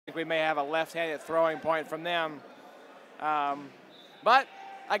we may have a left-handed throwing point from them. But,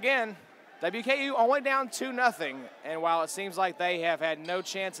 again, WKU only down 2-0. And while it seems like they have had no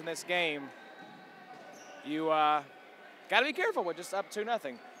chance in this game, you got to be careful with just up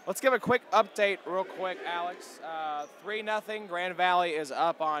 2-0. Let's give a quick update real quick, Alex. 3-0. Grand Valley is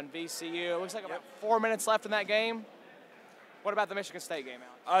up on VCU. It looks like about 4 minutes left in that game. What about the Michigan State game,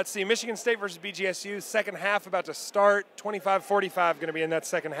 Alex? Let's see, Michigan State versus BGSU. Second half about to start. 25-45 going to be in that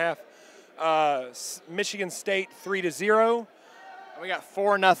second half. Michigan State 3-0. We got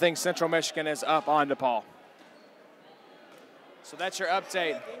 4-0. Central Michigan is up on DePaul. So that's your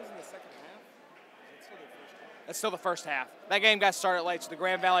update. That's still the first half. That game got started late, so the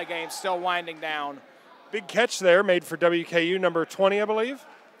Grand Valley game's still winding down. Big catch there made for WKU, number 20, I believe.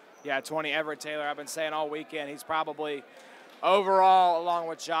 Yeah, 20, Everett Taylor. I've been saying all weekend he's probably, overall, along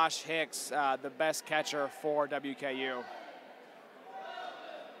with Josh Hicks, the best catcher for WKU.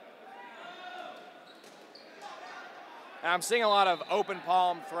 And I'm seeing a lot of open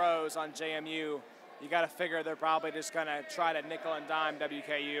palm throws on JMU. You got to figure they're probably just going to try to nickel and dime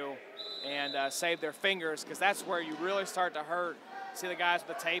WKU and save their fingers, because that's where you really start to hurt. See the guys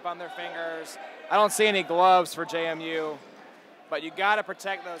with the tape on their fingers. I don't see any gloves for JMU, but you got to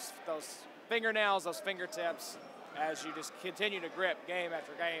protect those fingernails, those fingertips, as you just continue to grip game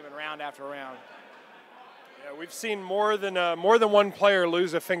after game and round after round. Yeah, we've seen more than one player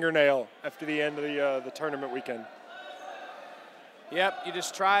lose a fingernail after the end of the tournament weekend. Yep, you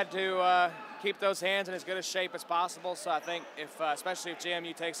just try to keep those hands in as good a shape as possible. So I think especially if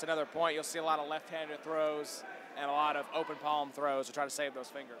JMU takes another point, you'll see a lot of left-handed throws and a lot of open palm throws to try to save those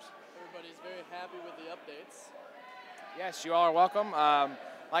fingers. Everybody's very happy with the updates. Yes, you all are welcome.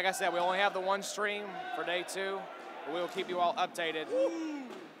 Like I said, we only have the one stream for day 2, but we will keep you all updated.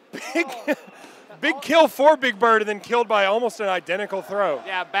 Big kill for Big Bird, and then killed by almost an identical throw.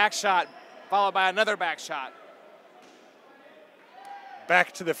 Yeah, back shot followed by another back shot.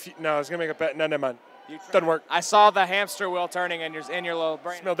 Back to the no, I was gonna make a bet. No, never mind. Doesn't work. I saw the hamster wheel turning in your little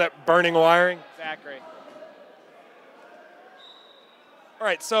brain. Smelled that burning wiring. Exactly. All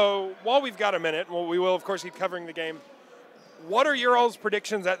right, so while we've got a minute, well, we will of course keep covering the game. What are your all's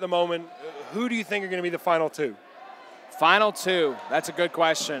predictions at the moment? Who do you think are going to be the final 2? Final 2. That's a good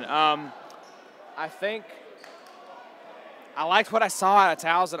question. I think I liked what I saw out of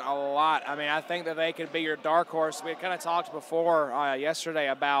Towson a lot. I mean, I think that they could be your dark horse. We had kind of talked before yesterday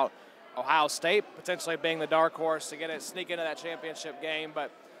about Ohio State potentially being the dark horse to sneak into that championship game,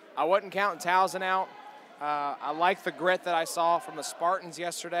 but I wouldn't count Towson out. I like the grit that I saw from the Spartans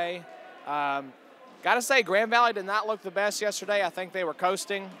yesterday. Got to say, Grand Valley did not look the best yesterday. I think they were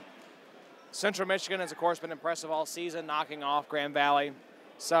coasting. Central Michigan has, of course, been impressive all season, knocking off Grand Valley.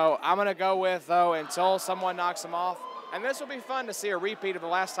 So I'm going to go with, though, until someone knocks them off. And this will be fun to see a repeat of the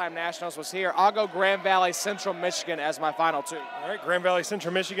last time Nationals was here. I'll go Grand Valley, Central Michigan as my final 2. All right, Grand Valley,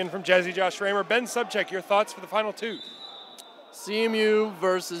 Central Michigan from Jazzy Josh Raymer. Ben Subcheck, your thoughts for the final 2? CMU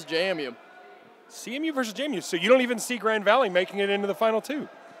versus JMU. CMU versus JMU. So you don't even see Grand Valley making it into the final 2?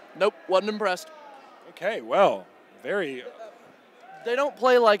 Nope, wasn't impressed. Okay, well, very... They don't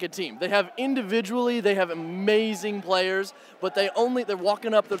play like a team. They have amazing players, but they're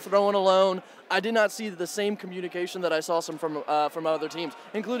walking up, they're throwing alone. I did not see the same communication that I saw from other teams,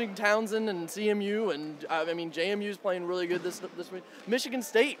 including Townsend and CMU, and I mean JMU's playing really good this week. Michigan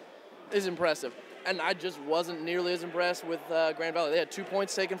State is impressive, and I just wasn't nearly as impressed with Grand Valley. They had 2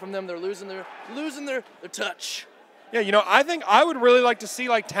 points taken from them. They're losing their touch. Yeah, you know, I think I would really like to see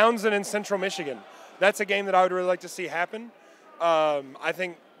like Townsend and Central Michigan. That's a game that I would really like to see happen. I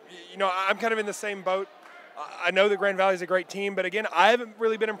think, you know, I'm kind of in the same boat. I know that Grand Valley is a great team, but again, I haven't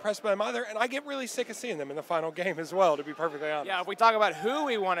really been impressed by them either, and I get really sick of seeing them in the final game as well, to be perfectly honest. Yeah, if we talk about who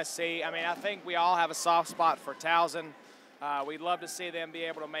we want to see, I mean, I think we all have a soft spot for Towson. We'd love to see them be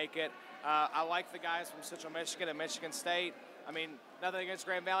able to make it. I like the guys from Central Michigan and Michigan State. I mean, nothing against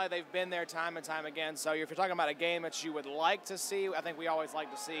Grand Valley. They've been there time and time again. So if you're talking about a game that you would like to see, I think we always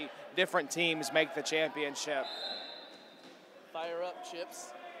like to see different teams make the championship. Fire up,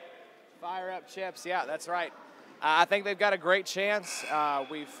 Chips. Fire up, Chips. Yeah, that's right. I think they've got a great chance. I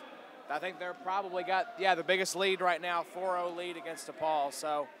think they're probably got, the biggest lead right now, 4-0 lead against DePaul.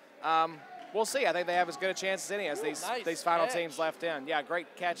 So we'll see. I think they have as good a chance as any as these final teams left in. Yeah,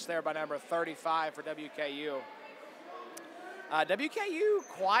 great catch there by number 35 for WKU. WKU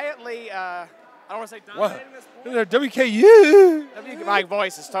quietly, I don't want to say dominating this point. WKU. My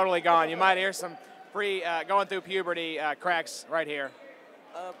voice is totally gone. You might hear some going through puberty cracks right here.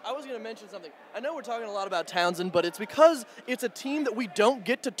 I was going to mention something. I know we're talking a lot about Townsend, but it's because it's a team that we don't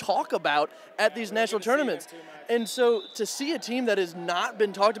get to talk about at these national tournaments. And so to see a team that has not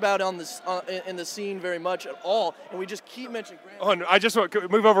been talked about on this in the scene very much at all, and we just keep mentioning Oh, no, I just want to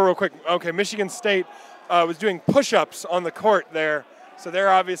move over real quick. Okay, Michigan State was doing push-ups on the court there, so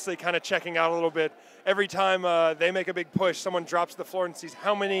they're obviously kind of checking out a little bit. Every time they make a big push, someone drops to the floor and sees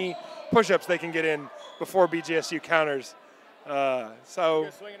how many push-ups they can get in before BGSU counters. So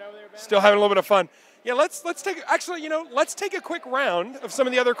still having a little bit of fun. Yeah, let's take a quick round of some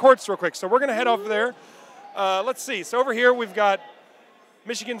of the other courts real quick. So we're gonna head over there. Let's see. So over here we've got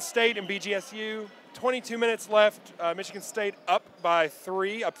Michigan State and BGSU. 22 minutes left. Michigan State up by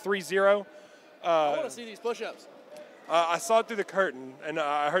 3, up 3-0. I want to see these push-ups. I saw it through the curtain, and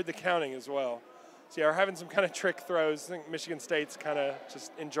I heard the counting as well. So yeah, we're having some kind of trick throws. I think Michigan State's kind of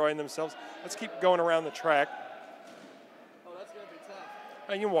just enjoying themselves. Let's keep going around the track. Oh, that's going to be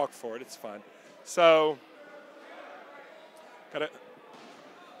tough. You can walk forward. It's fine. So,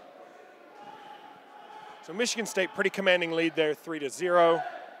 So Michigan State, pretty commanding lead there, 3-0.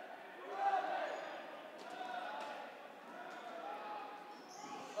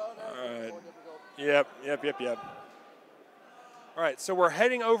 Yep. All right, so we're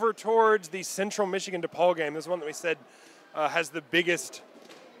heading over towards the Central Michigan DePaul game. This is one that we said has the biggest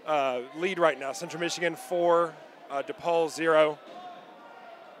lead right now. Central Michigan 4, DePaul 0.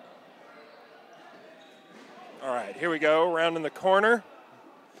 All right, here we go, around in the corner.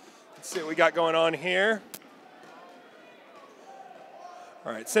 Let's see what we got going on here.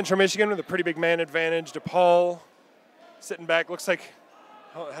 All right, Central Michigan with a pretty big man advantage. DePaul sitting back, looks like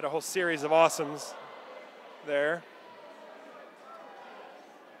had a whole series of awesomes there.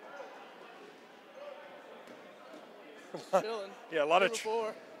 Yeah, a lot of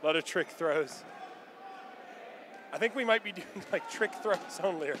trick throws. I think we might be doing like trick throws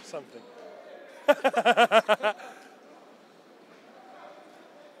only or something.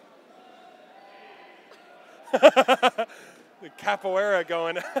 The capoeira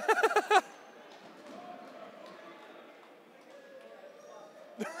going.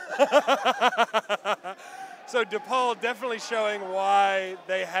 So DePaul definitely showing why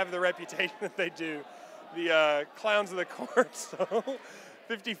they have the reputation that they do. The clowns of the court, so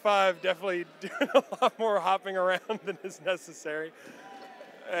 55 definitely doing a lot more hopping around than is necessary.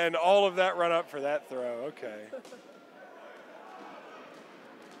 And all of that run up for that throw, okay.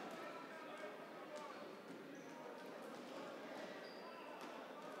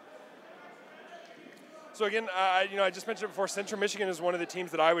 So again, I just mentioned it before. Central Michigan is one of the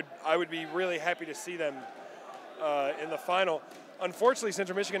teams that I would be really happy to see them in the final. Unfortunately,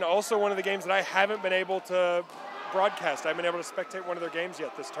 Central Michigan also one of the games that I haven't been able to broadcast. I haven't been able to spectate one of their games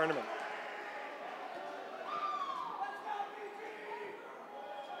yet this tournament.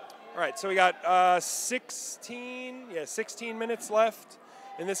 All right, so we got 16 minutes left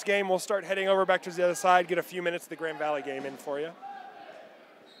in this game. We'll start heading over back to the other side, get a few minutes of the Grand Valley game in for you.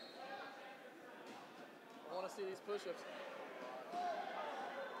 I want to see these push-ups.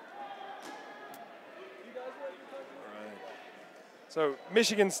 So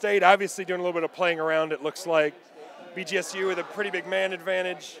Michigan State obviously doing a little bit of playing around, it looks like. BGSU with a pretty big man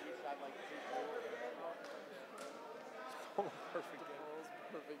advantage.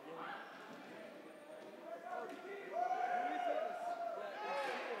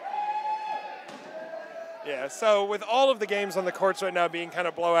 Yeah, so with all of the games on the courts right now being kind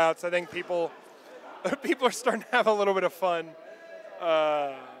of blowouts, I think people are starting to have a little bit of fun.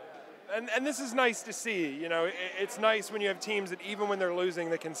 And this is nice to see. You know, it's nice when you have teams that even when they're losing,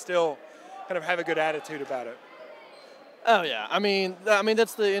 they can still kind of have a good attitude about it. Oh yeah, I mean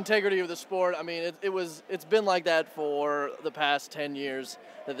that's the integrity of the sport. I mean it's been like that for the past 10 years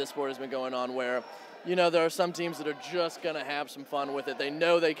that this sport has been going on. Where, you know, there are some teams that are just gonna have some fun with it. They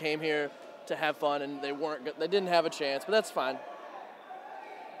know they came here to have fun and they didn't have a chance, but that's fine.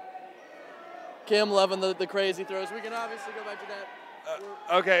 Kim loving the crazy throws. We can obviously go back to that.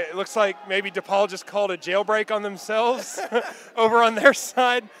 Okay, it looks like maybe DePaul just called a jailbreak on themselves over on their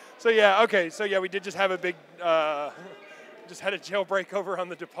side. So yeah, okay, so yeah, we did just have a big, just had a jailbreak over on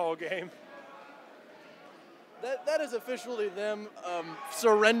the DePaul game. That is officially them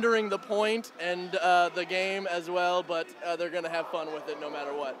surrendering the point and the game as well, but they're going to have fun with it no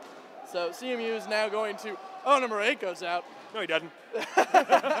matter what. So CMU is now going to, Mareko's out. No, he doesn't.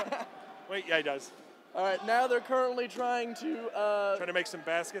 Wait, yeah, he does. All right, now they're currently trying to make some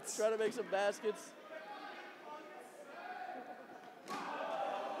baskets. The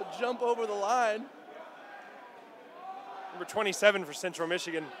jump over the line. Number 27 for Central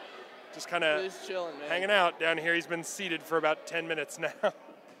Michigan just kind of He's chilling, man. hanging out down here. He's been seated for about 10 minutes now.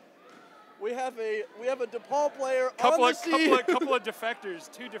 We have a DePaul player couple on the seat. couple of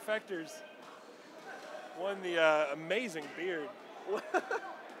defectors, 2 defectors. One, the amazing beard.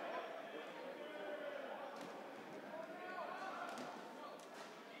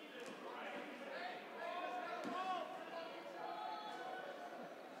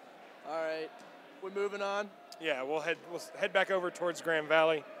 All right, we're moving on. Yeah, we'll head back over towards Grand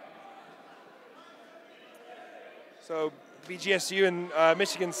Valley. So BGSU and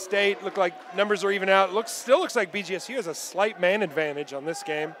Michigan State look like numbers are even out. Still looks like BGSU has a slight man advantage on this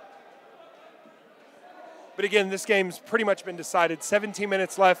game. But again, this game's pretty much been decided. 17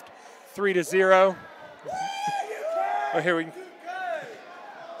 minutes left, 3-0. Oh, here we go.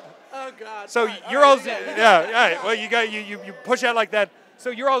 Oh God. So you're all's well, you push out like that. So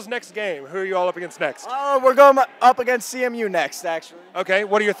you're all's next game. Who are you all up against next? Oh, we're going up against CMU next, actually. Okay,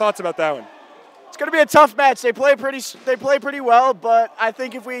 what are your thoughts about that one? It's going to be a tough match. They play pretty well, but I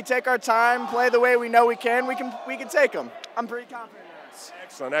think if we take our time, play the way we know we can take them. I'm pretty confident in this.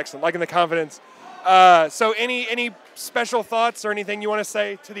 Excellent. Liking the confidence. So any special thoughts or anything you want to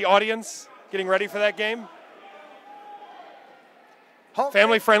say to the audience getting ready for that game?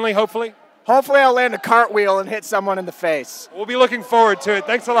 Family friendly, hopefully. Hopefully I'll land a cartwheel and hit someone in the face. We'll be looking forward to it.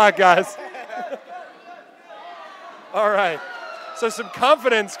 Thanks a lot, guys. All right. So some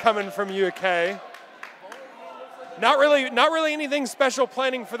confidence coming from UK. Not really anything special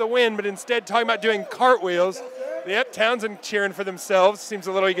planning for the win, but instead talking about doing cartwheels. Yep, Townsend cheering for themselves. Seems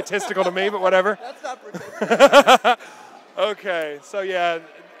a little egotistical to me, but whatever. That's not particular. Okay, so yeah.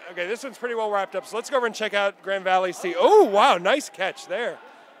 Okay, this one's pretty well wrapped up. So let's go over and check out Grand Valley. See, oh, wow, nice catch there.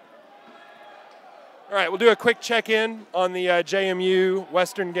 All right, we'll do a quick check-in on the JMU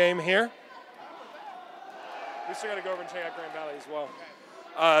Western game here. We still got to go over and check out Grand Valley as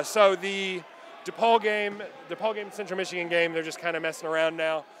well. So the DePaul game, Central Michigan game, they're just kind of messing around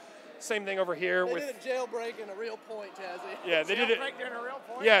now. Same thing over here. They did a jailbreak and a real point, Tazzy. Yeah, they did it. During a real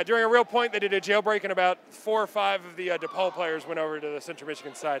point? Yeah, during a real point, they did a jailbreak, and about 4 or 5 of the DePaul players went over to the Central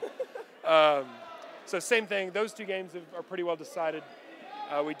Michigan side. So same thing. Those 2 games are pretty well decided.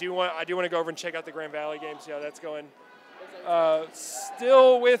 I do want to go over and check out the Grand Valley game, see how that's going.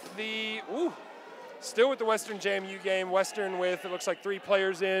 Still with the Western JMU game. Western with, it looks like 3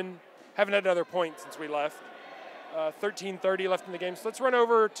 players in. Haven't had another point since we left. 13:30 left in the game. So let's run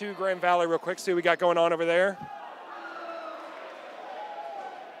over to Grand Valley real quick, see what we got going on over there.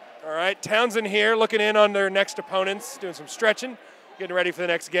 All right, Townsend here looking in on their next opponents, doing some stretching, getting ready for the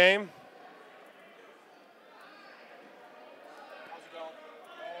next game.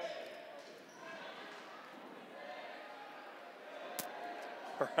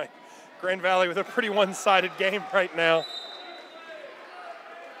 All right, Grand Valley with a pretty one-sided game right now.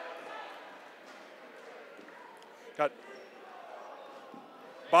 Got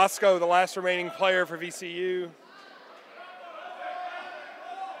Bosco, the last remaining player for VCU.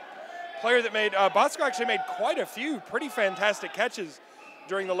 Player that made, Bosco actually made quite a few pretty fantastic catches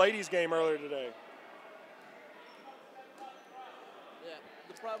during the ladies' game earlier today. Yeah,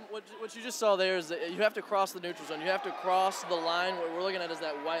 the problem, what you just saw there is that you have to cross the neutral zone. You have to cross the line. What we're looking at is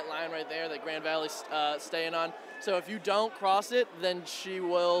that white line right there that Grand Valley's staying on. So if you don't cross it, then she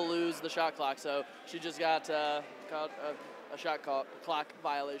will lose the shot clock. So she just got caught a shot clock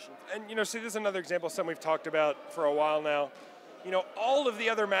violation. And, see, this is another example of something we've talked about for a while now. All of the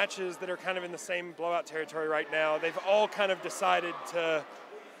other matches that are kind of in the same blowout territory right now, they've all kind of decided to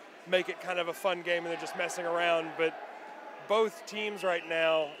make it kind of a fun game and they're just messing around. But both teams right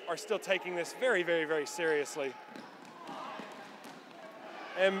now are still taking this very, very, very seriously.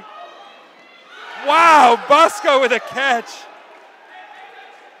 And wow, Bosco with a catch.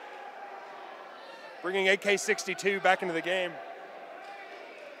 Bringing AK-62 back into the game.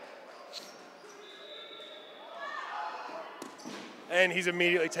 And he's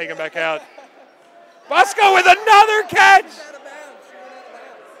immediately taken back out. Bosco with another catch! She's out of bounds. She went out of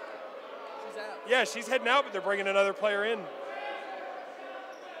bounds. She's out. Yeah, she's heading out, but they're bringing another player in.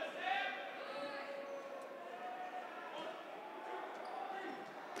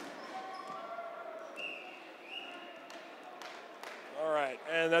 All right,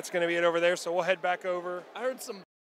 and that's going to be it over there, so we'll head back over. I heard some